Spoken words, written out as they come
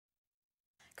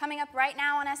Coming up right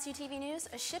now on SUTV News,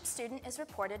 a SHIP student is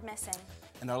reported missing.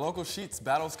 And our local Sheets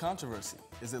battles controversy.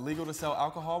 Is it legal to sell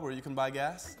alcohol where you can buy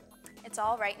gas? It's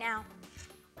all right now.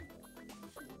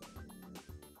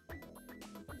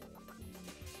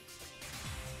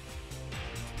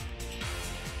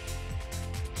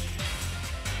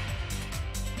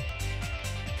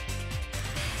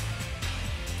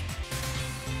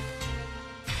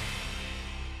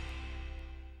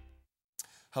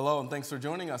 Hello and thanks for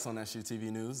joining us on SUTV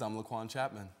News. I'm Laquan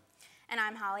Chapman. And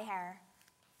I'm Holly Harrer.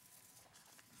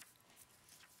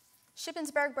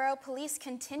 Shippensburg Borough Police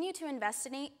continue to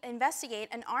investigate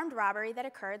an armed robbery that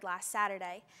occurred last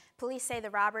Saturday. Police say the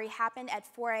robbery happened at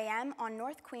 4 a.m. on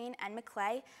North Queen and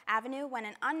Maclay Avenue when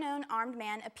an unknown armed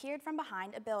man appeared from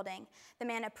behind a building. The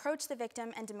man approached the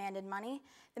victim and demanded money.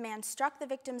 The man struck the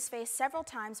victim's face several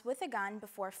times with a gun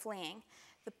before fleeing.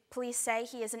 The police say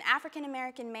he is an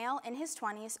African-American male in his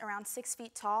 20s, around 6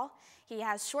 feet tall. He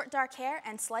has short dark hair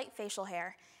and slight facial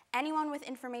hair. Anyone with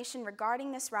information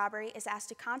regarding this robbery is asked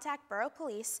to contact Borough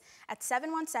Police at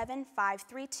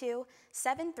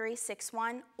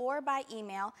 717-532-7361 or by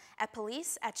email at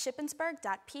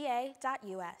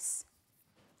police@shippensburg.pa.us.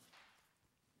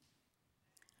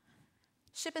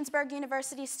 Shippensburg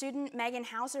University student Megan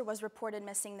Hauser was reported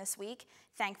missing this week.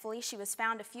 Thankfully, she was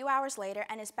found a few hours later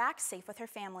and is back safe with her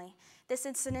family. This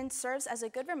incident serves as a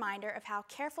good reminder of how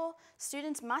careful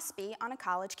students must be on a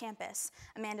college campus.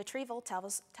 Amanda Trevel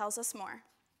tells us more.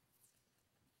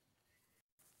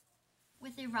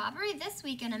 With a robbery this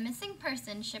week and a missing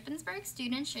person, Shippensburg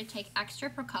students should take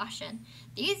extra precaution.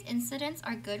 These incidents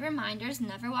are good reminders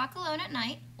never walk alone at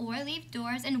night or leave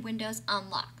doors and windows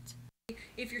unlocked.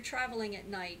 If you're traveling at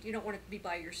night, you don't want to be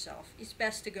by yourself. It's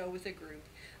best to go with a group.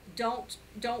 Don't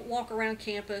walk around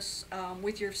campus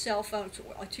with your cell phone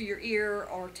to your ear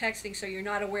or texting so you're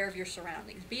not aware of your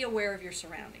surroundings. Be aware of your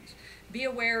surroundings. Be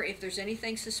aware if there's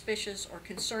anything suspicious or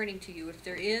concerning to you. If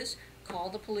there is, call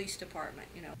the police department.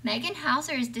 Megan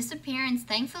Hauser's disappearance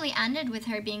thankfully ended with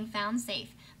her being found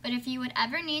safe. But if you would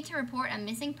ever need to report a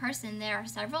missing person, there are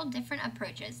several different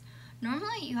approaches.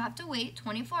 Normally, you have to wait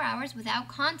 24 hours without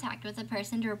contact with a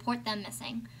person to report them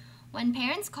missing. When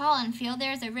parents call and feel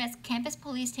there is a risk, campus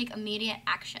police take immediate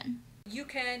action. You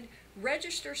can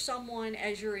register someone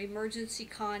as your emergency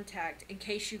contact in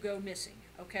case you go missing,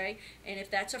 okay? And if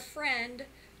that's a friend,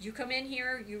 you come in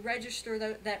here, you register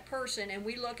that person, and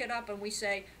we look it up and we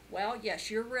say, well, yes,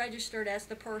 you're registered as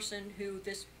the person who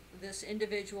this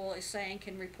individual is saying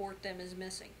can report them as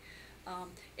missing.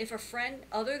 If a friend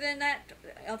other than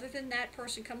that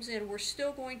person comes in, we're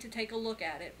still going to take a look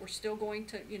at it. We're still going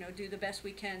to do the best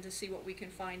we can to see what we can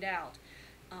find out.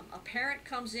 A parent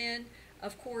comes in,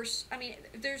 of course. I mean,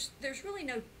 there's really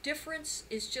no difference.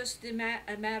 It's just a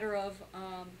matter of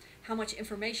how much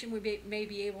information we may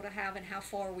be able to have and how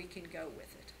far we can go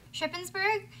with it.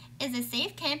 Shippensburg is a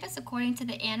safe campus according to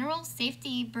the annual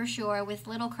safety brochure with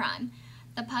little crime.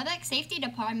 The Public Safety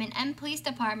Department and Police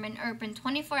Department are open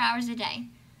 24 hours a day.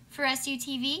 For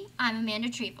SUTV, I'm Amanda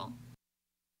Trevel.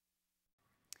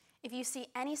 If you see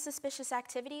any suspicious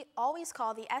activity, always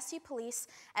call the SU Police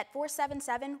at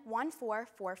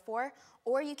 477-1444,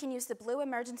 or you can use the blue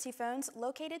emergency phones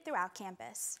located throughout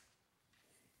campus.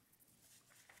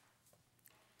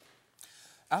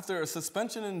 After a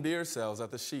suspension in beer sales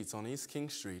at the Sheets on East King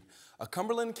Street, a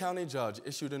Cumberland County judge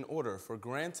issued an order for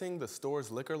granting the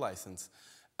store's liquor license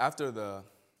after the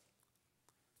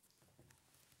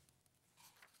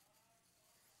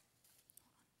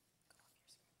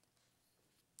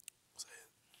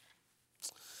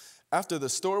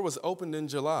store was opened in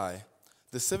July.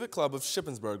 The Civic Club of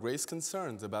Shippensburg raised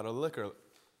concerns about a liquor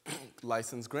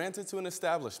license granted to an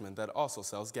establishment that also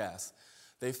sells gas.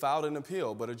 They filed an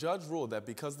appeal, but a judge ruled that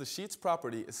because the Sheets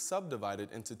property is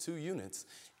subdivided into 2 units,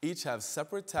 each have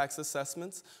separate tax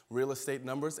assessments, real estate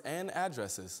numbers, and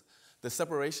addresses. The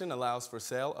separation allows for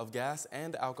sale of gas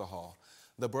and alcohol.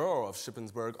 The borough of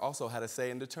Shippensburg also had a say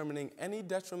in determining any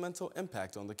detrimental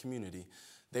impact on the community.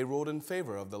 They ruled in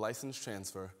favor of the license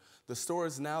transfer. The store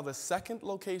is now the 2nd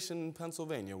location in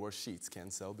Pennsylvania where Sheets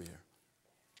can sell beer.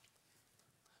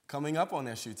 Coming up on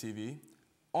SUTV,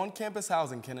 on-campus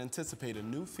housing can anticipate a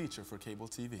new feature for cable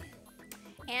TV.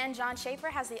 And John Schaefer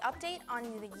has the update on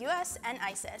the U.S. and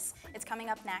ISIS. It's coming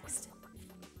up next.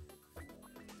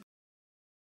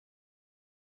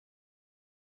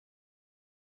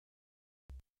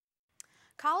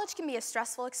 College can be a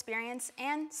stressful experience,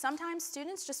 and sometimes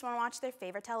students just want to watch their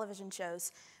favorite television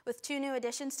shows. With 2 new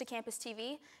additions to Campus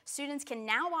TV, students can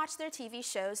now watch their TV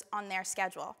shows on their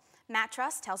schedule. Matt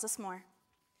Truss tells us more.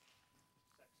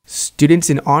 Students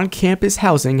in on-campus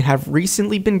housing have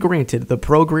recently been granted the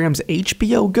programs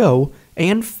HBO Go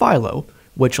and Philo,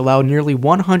 which allow nearly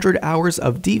 100 hours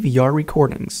of DVR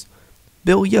recordings.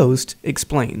 Bill Yost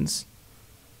explains.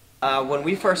 When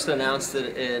we first announced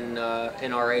it in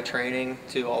RA training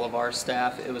to all of our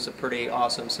staff, it was a pretty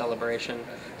awesome celebration.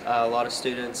 A lot of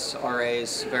students,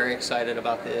 RAs, very excited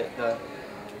about the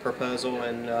proposal,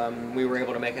 and we were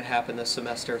able to make it happen this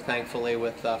semester, thankfully,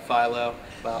 with Philo.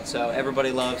 So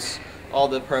everybody loves all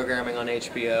the programming on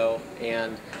HBO,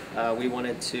 and we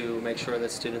wanted to make sure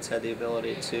that students had the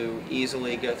ability to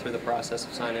easily go through the process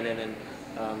of signing in and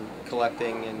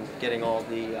collecting and getting all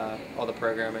the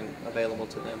programming available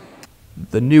to them.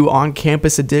 The new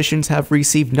on-campus editions have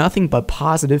received nothing but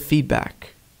positive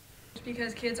feedback.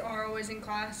 Because kids are always in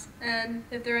class, and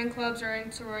if they're in clubs or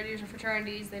in sororities or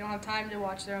fraternities, they don't have time to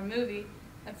watch their own movie.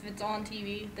 If it's on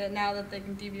TV, that now that they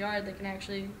can DVR, they can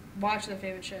actually watch their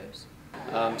favorite shows.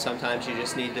 Sometimes you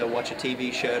just need to watch a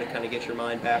TV show to kind of get your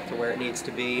mind back to where it needs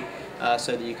to be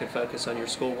so that you can focus on your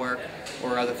schoolwork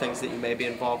or other things that you may be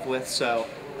involved with. So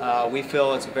we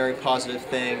feel it's a very positive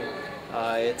thing.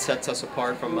 It sets us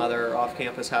apart from other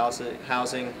off-campus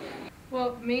housing.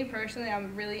 Well, me personally,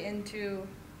 I'm really into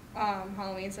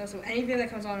Halloween stuff, so anything that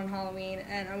comes on Halloween,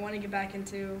 and I want to get back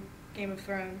into Game of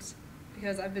Thrones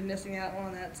because I've been missing out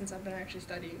on that since I've been actually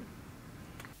studying.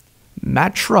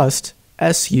 Matt Trust,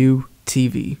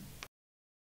 SUTV.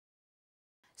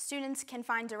 Students can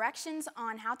find directions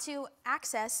on how to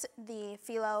access the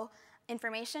Philo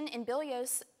information in Bill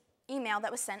Yost's email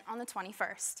that was sent on the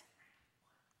 21st.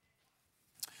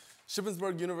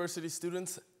 Shippensburg University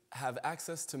students have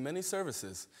access to many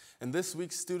services. In this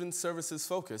week's Student Services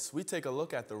Focus, we take a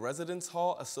look at the Residence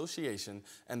Hall Association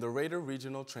and the Raider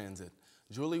Regional Transit.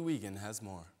 Julie Wiegand has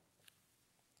more.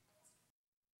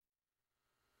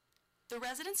 The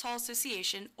Residence Hall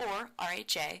Association, or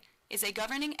RHA, is a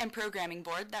governing and programming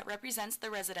board that represents the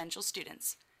residential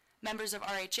students. Members of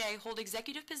RHA hold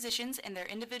executive positions in their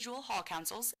individual hall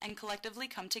councils and collectively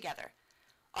come together.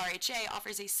 RHA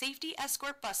offers a safety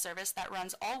escort bus service that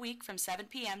runs all week from 7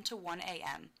 p.m. to 1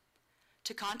 a.m.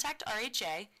 To contact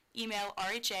RHA, email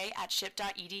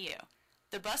rha@ship.edu.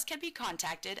 The bus can be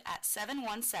contacted at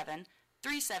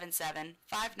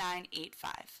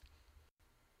 717-377-5985.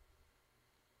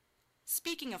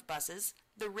 Speaking of buses,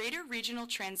 the Raider Regional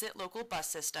Transit Local Bus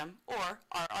System, or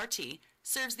RRT,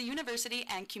 serves the university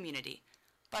and community.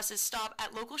 Buses stop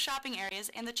at local shopping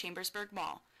areas and the Chambersburg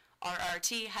Mall.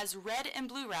 RRT has red and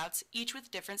blue routes, each with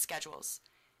different schedules.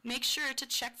 Make sure to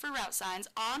check for route signs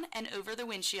on and over the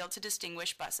windshield to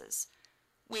distinguish buses.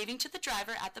 Waving to the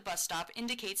driver at the bus stop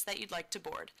indicates that you'd like to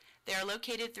board. They are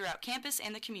located throughout campus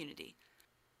and the community.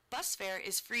 Bus fare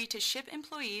is free to SHIP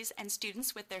employees and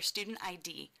students with their student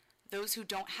ID. Those who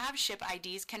don't have SHIP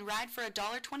IDs can ride for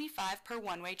 $1.25 per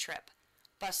one-way trip.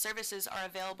 Bus services are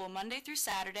available Monday through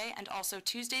Saturday and also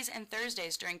Tuesdays and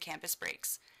Thursdays during campus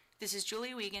breaks. This is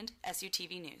Julie Wiegand,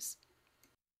 SUTV News.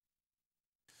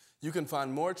 You can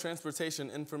find more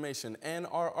transportation information and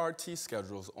RRT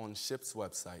schedules on SHIP's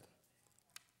website.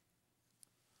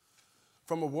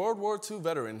 From a World War II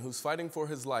veteran who's fighting for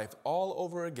his life all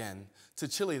over again to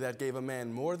chili that gave a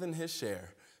man more than his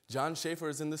share, John Schaefer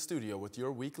is in the studio with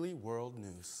your weekly world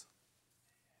news.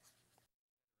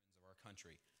 Of our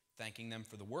country, thanking them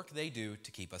for the work they do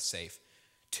to keep us safe.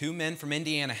 Two men from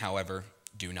Indiana, however,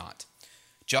 do not.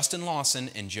 Justin Lawson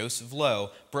and Joseph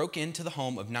Lowe broke into the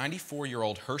home of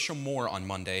 94-year-old Herschel Moore on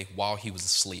Monday while he was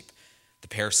asleep. The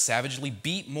pair savagely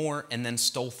beat Moore and then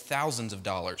stole thousands of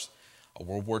dollars. A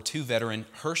World War II veteran,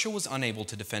 Herschel was unable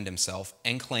to defend himself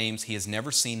and claims he has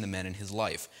never seen the men in his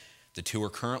life. The two are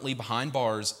currently behind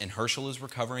bars, and Herschel is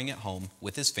recovering at home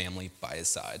with his family by his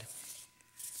side.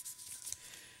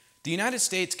 The United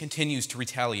States continues to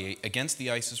retaliate against the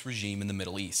ISIS regime in the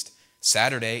Middle East.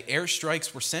 Saturday,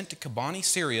 airstrikes were sent to Kobani,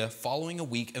 Syria, following a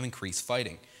week of increased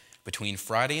fighting. Between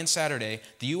Friday and Saturday,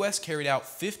 the U.S. carried out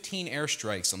 15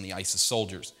 airstrikes on the ISIS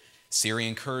soldiers.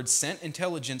 Syrian Kurds sent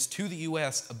intelligence to the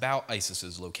U.S. about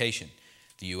ISIS's location.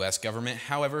 The U.S. government,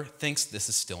 however, thinks this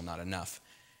is still not enough.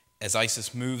 As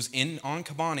ISIS moves in on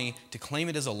Kobani to claim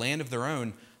it as a land of their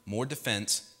own, more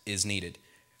defense is needed.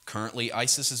 Currently,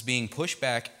 ISIS is being pushed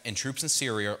back, and troops in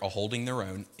Syria are holding their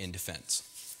own in defense.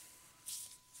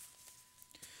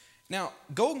 Now,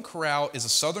 Golden Corral is a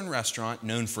southern restaurant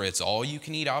known for its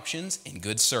all-you-can-eat options and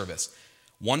good service.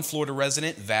 One Florida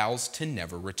resident vows to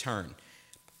never return.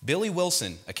 Billy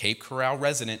Wilson, a Cape Coral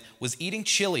resident, was eating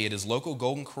chili at his local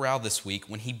Golden Corral this week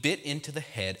when he bit into the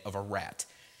head of a rat.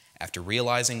 After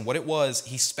realizing what it was,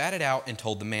 he spat it out and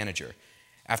told the manager.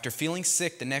 After feeling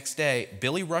sick the next day,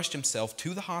 Billy rushed himself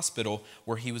to the hospital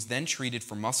where he was then treated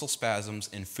for muscle spasms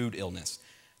and food illness.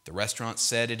 The restaurant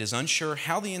said it is unsure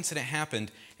how the incident happened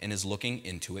and is looking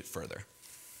into it further.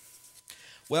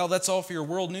 Well, that's all for your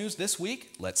world news this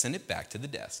week. Let's send it back to the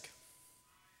desk.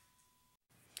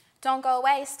 Don't go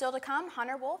away. Still to come,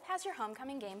 Hunter Wolf has your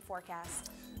homecoming game forecast.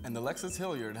 And Alexis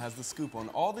Hilliard has the scoop on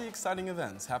all the exciting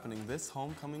events happening this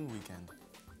homecoming weekend.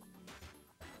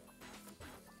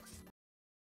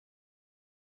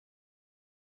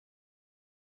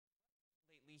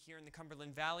 Lately here in the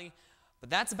Cumberland Valley, but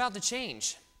that's about to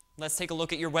change. Let's take a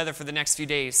look at your weather for the next few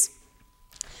days.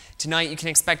 Tonight you can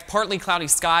expect partly cloudy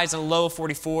skies and a low of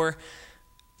 44.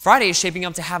 Friday is shaping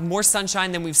up to have more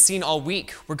sunshine than we've seen all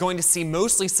week. We're going to see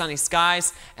mostly sunny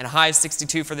skies and a high of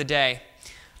 62 for the day.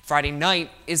 Friday night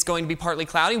is going to be partly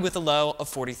cloudy with a low of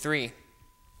 43.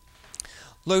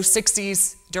 Low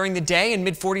 60s during the day and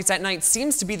mid 40s at night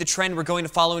seems to be the trend we're going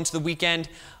to follow into the weekend.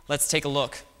 Let's take a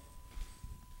look.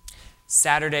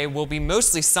 Saturday will be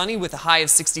mostly sunny with a high of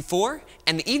 64,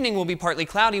 and the evening will be partly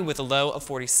cloudy with a low of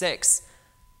 46.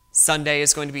 Sunday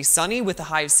is going to be sunny with a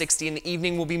high of 60, and the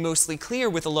evening will be mostly clear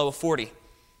with a low of 40.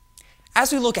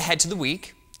 As we look ahead to the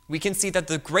week, we can see that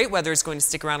the great weather is going to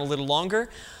stick around a little longer.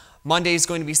 Monday is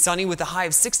going to be sunny with a high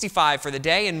of 65 for the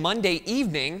day, and Monday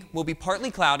evening will be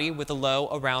partly cloudy with a low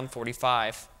around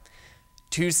 45.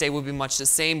 Tuesday will be much the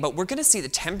same, but we're going to see the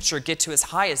temperature get to as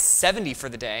high as 70 for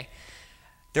the day.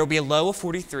 There will be a low of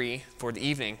 43 for the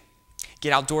evening.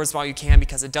 Get outdoors while you can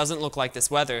because it doesn't look like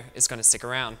this weather is going to stick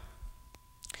around.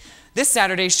 This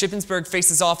Saturday, Shippensburg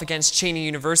faces off against Cheney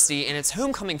University in its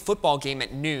homecoming football game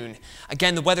at noon.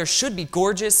 Again, the weather should be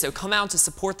gorgeous, so come out to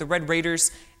support the Red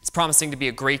Raiders. It's promising to be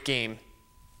a great game.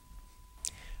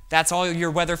 That's all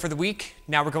your weather for the week.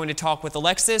 Now we're going to talk with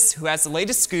Alexis, who has the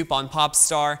latest scoop on pop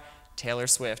star Taylor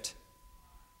Swift.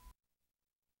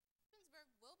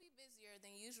 Will be busier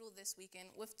than usual this weekend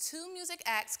with 2 music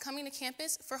acts coming to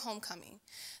campus for homecoming.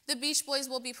 The Beach Boys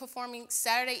will be performing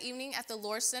Saturday evening at the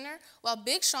Lohr Center, while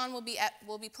Big Sean will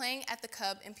be playing at the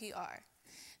Cub in PR.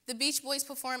 The Beach Boys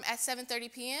perform at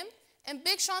 7:30 p.m. and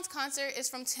Big Sean's concert is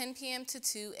from 10 p.m. to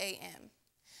 2 a.m.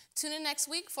 Tune in next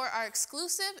week for our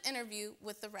exclusive interview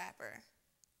with the rapper.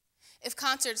 If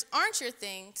concerts aren't your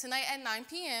thing, tonight at 9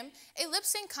 p.m., a lip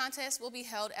sync contest will be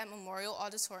held at Memorial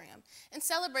Auditorium in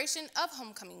celebration of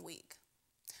Homecoming Week.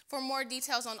 For more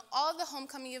details on all of the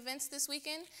homecoming events this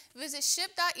weekend, visit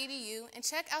ship.edu and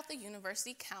check out the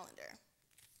university calendar.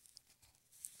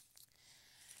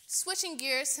 Switching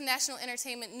gears to national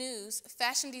entertainment news,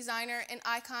 fashion designer and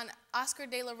icon Oscar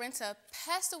de la Renta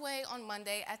passed away on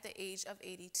Monday at the age of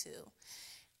 82.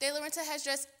 De la Renta has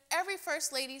dressed every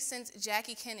first lady since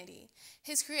Jackie Kennedy.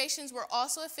 His creations were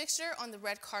also a fixture on the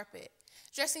red carpet,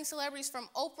 dressing celebrities from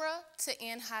Oprah to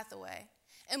Anne Hathaway,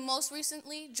 and most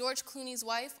recently, George Clooney's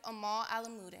wife, Amal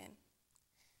Alamuddin.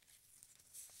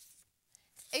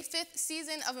 A 5th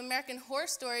season of American Horror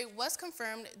Story was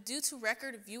confirmed due to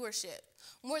record viewership.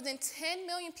 More than 10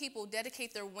 million people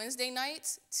dedicate their Wednesday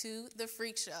nights to the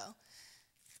Freak Show.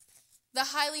 The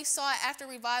highly sought-after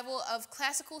revival of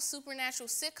classical supernatural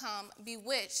sitcom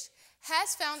Bewitched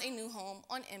has found a new home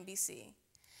on NBC.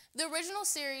 The original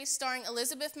series, starring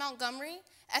Elizabeth Montgomery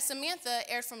as Samantha,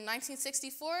 aired from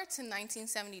 1964 to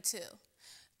 1972.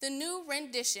 The new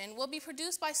rendition will be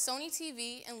produced by Sony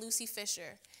TV and Lucy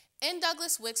Fisher, and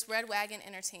Douglas Wick's Red Wagon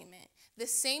Entertainment, the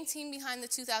same team behind the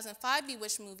 2005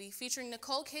 Bewitched movie featuring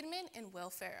Nicole Kidman and Will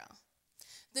Ferrell.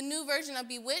 The new version of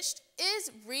Bewitched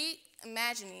is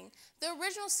reimagining the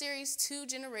original series 2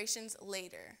 generations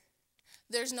later.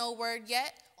 There's no word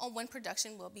yet on when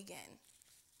production will begin.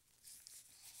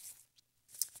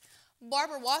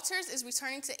 Barbara Walters is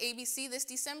returning to ABC this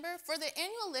December for the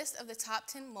annual list of the top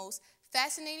 10 most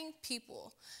fascinating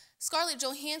people. Scarlett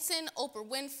Johansson, Oprah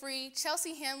Winfrey,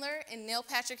 Chelsea Handler, and Neil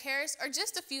Patrick Harris are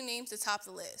just a few names to top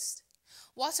the list.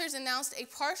 Walters announced a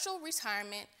partial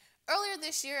retirement earlier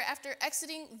this year after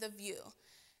exiting The View.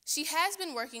 She has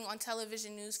been working on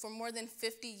television news for more than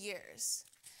 50 years.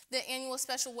 The annual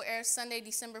special will air Sunday,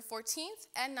 December 14th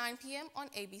at 9 p.m. on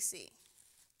ABC.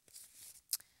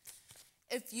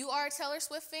 If you are a Taylor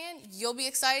Swift fan, you'll be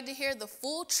excited to hear the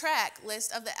full track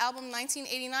list of the album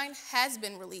 1989 has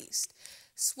been released.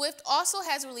 Swift also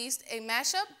has released a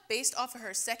mashup based off of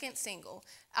her second single,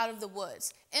 Out of the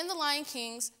Woods, and The Lion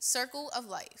King's Circle of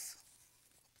Life.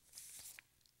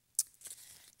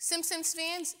 Simpsons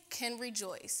fans can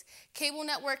rejoice. Cable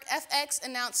network FX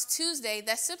announced Tuesday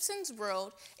that Simpsons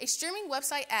World, a streaming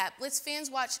website app, lets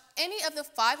fans watch any of the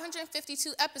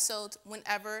 552 episodes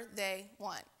whenever they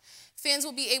want. Fans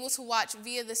will be able to watch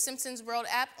via the Simpsons World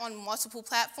app on multiple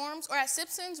platforms or at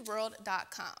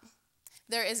simpsonsworld.com.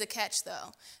 There is a catch,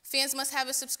 though. Fans must have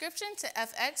a subscription to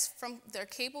FX from their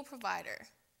cable provider.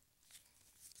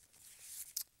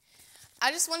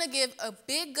 I just want to give a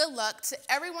big good luck to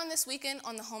everyone this weekend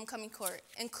on the homecoming court,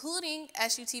 including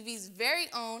SUTV's very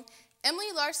own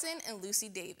Emily Larson and Lucy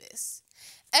Davis.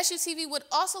 SUTV would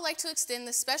also like to extend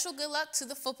the special good luck to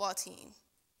the football team.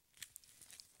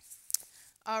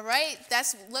 All right,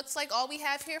 that looks like all we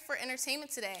have here for entertainment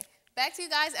today. Back to you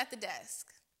guys at the desk.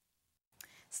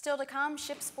 Still to come,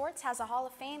 Ship Sports has a Hall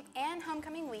of Fame and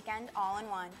homecoming weekend all in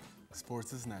one.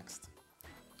 Sports is next.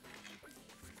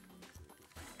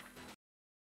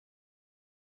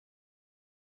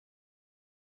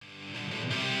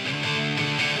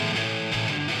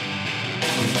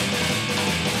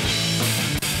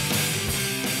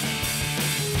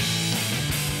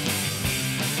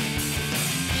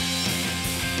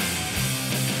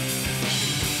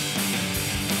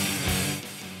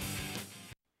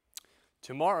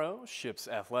 Tomorrow, Ship's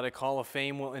Athletic Hall of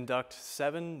Fame will induct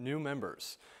 7 new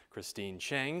members. Christine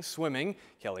Chang, swimming;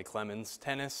 Kelly Clemens,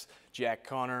 tennis; Jack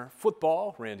Connor,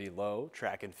 football; Randy Lowe,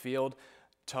 track and field;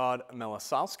 Todd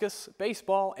Melasauskas,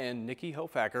 baseball; and Nikki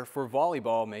Hofacker for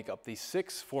volleyball make up the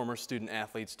 6 former student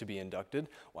athletes to be inducted,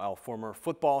 while former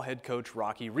football head coach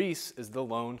Rocky Reese is the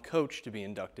lone coach to be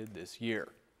inducted this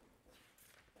year.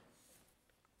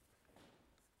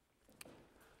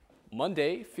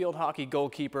 Monday, field hockey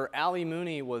goalkeeper Allie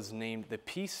Mooney was named the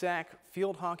PSAC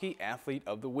Field Hockey Athlete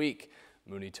of the Week.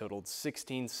 Mooney totaled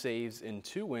 16 saves in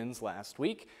 2 wins last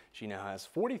week. She now has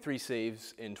 43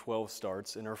 saves in 12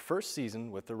 starts in her first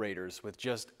season with the Raiders, with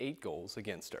just 8 goals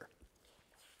against her.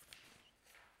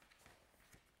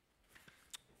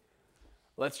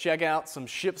 Let's check out some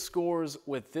Ship scores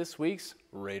with this week's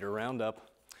Raider Roundup.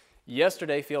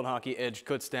 Yesterday, field hockey edged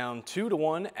Kutztown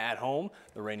 2-1 at home.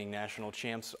 The reigning national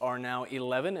champs are now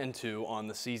 11-2 on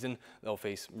the season. They'll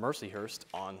face Mercyhurst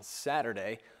on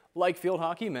Saturday. Like field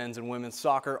hockey, men's and women's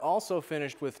soccer also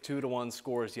finished with 2-1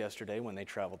 scores yesterday when they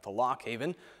traveled to Lock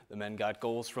Haven. The men got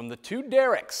goals from the 2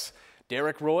 Derricks.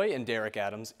 Derek Roy and Derek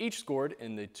Adams each scored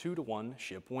in the 2-1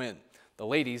 Ship win. The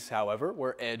ladies, however,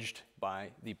 were edged by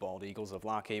the Bald Eagles of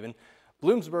Lock Haven.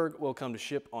 Bloomsburg will come to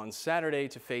Ship on Saturday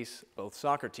to face both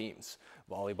soccer teams.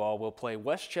 Volleyball will play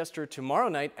Westchester tomorrow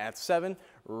night at 7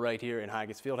 right here in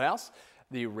Hygets Fieldhouse.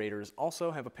 The Raiders also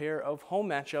have a pair of home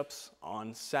matchups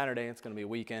on Saturday. It's going to be a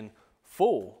weekend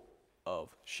full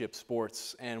of Ship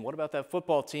sports. And what about that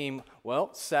football team?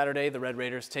 Well, Saturday the Red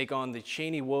Raiders take on the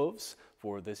Cheney Wolves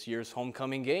for this year's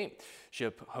homecoming game.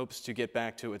 Ship hopes to get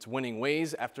back to its winning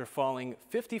ways after falling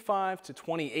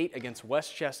 55-28 against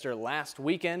Westchester last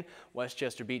weekend.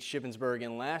 Westchester beat Shippensburg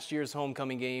in last year's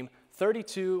homecoming game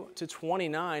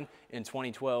 32-29. In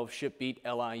 2012, Ship beat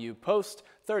LIU Post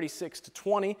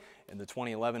 36-20 in the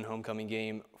 2011 homecoming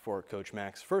game. For Coach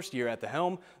Mack's first year at the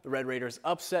helm, the Red Raiders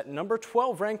upset number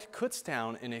 12 ranked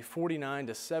Kutztown in a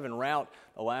 49-7 rout.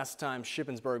 The last time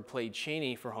Shippensburg played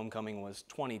Cheney for homecoming was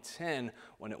 2010,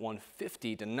 when it won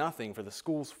 50-0 for the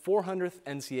school's 400th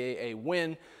NCAA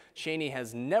win. Cheney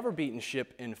has never beaten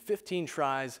Ship in 15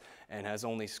 tries and has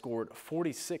only scored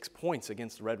 46 points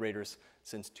against the Red Raiders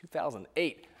since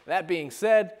 2008. That being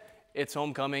said, it's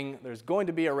homecoming. There's going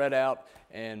to be a red out,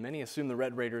 and many assume the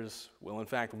Red Raiders will in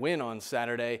fact win on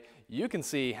Saturday. You can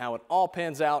see how it all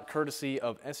pans out courtesy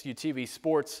of SUTV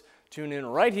Sports. Tune in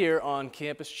right here on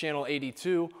Campus Channel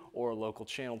 82 or local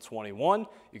Channel 21.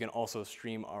 You can also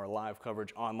stream our live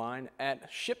coverage online at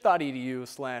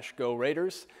ship.edu/Go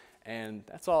Raiders. And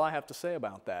that's all I have to say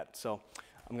about that. So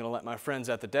I'm going to let my friends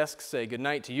at the desk say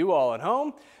goodnight to you all at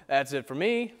home. That's it for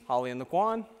me, Holly and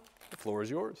Laquan. The floor is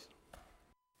yours.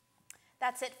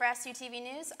 That's it for SUTV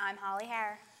News. I'm Holly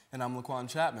Hare. And I'm Laquan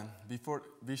Chapman.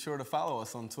 Be sure to follow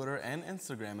us on Twitter and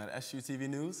Instagram at SUTV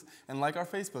News and like our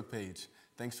Facebook page.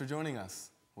 Thanks for joining us.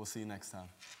 We'll see you next time.